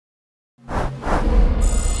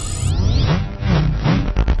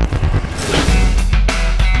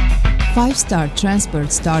Five Star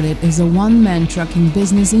Transport started as a one-man trucking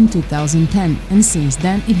business in 2010, and since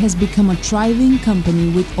then it has become a thriving company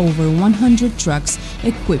with over 100 trucks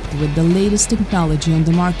equipped with the latest technology on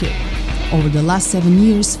the market. Over the last 7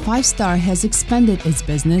 years, Five Star has expanded its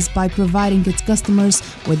business by providing its customers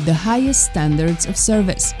with the highest standards of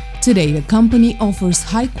service. Today, the company offers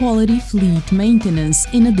high-quality fleet maintenance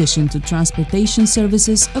in addition to transportation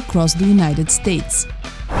services across the United States.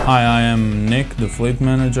 Hi, I am Nick, the fleet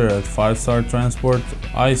manager at Five Star Transport.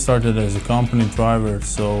 I started as a company driver,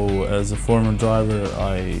 so as a former driver,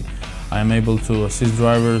 I am able to assist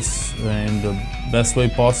drivers in the best way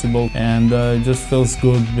possible, and it just feels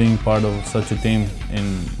good being part of such a team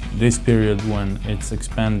in this period when it's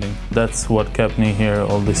expanding. That's what kept me here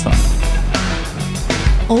all this time.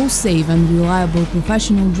 All safe and reliable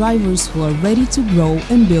professional drivers who are ready to grow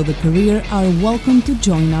and build a career are welcome to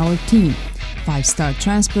join our team. Five Star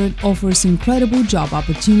Transport offers incredible job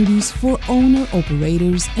opportunities for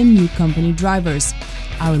owner-operators and new company drivers.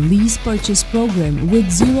 Our lease purchase program with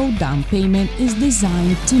zero down payment is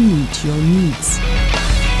designed to meet your needs.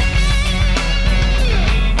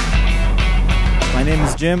 My name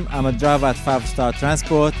is Jim. I'm a driver at Five Star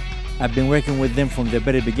Transport. I've been working with them from the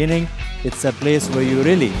very beginning. It's a place where you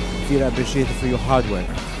really feel appreciated for your hard work.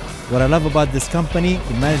 What I love about this company,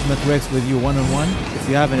 the management works with you one-on-one. If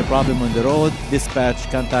you have any problem on the road, dispatch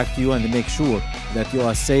contact you and they make sure that you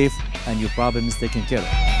are safe and your problem is taken care of.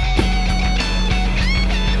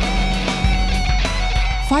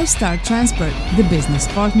 Five Star Transport, the business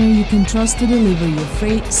partner you can trust to deliver your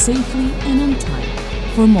freight safely and on time.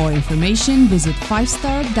 For more information, visit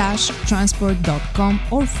fivestar-transport.com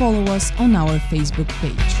or follow us on our Facebook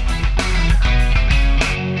page.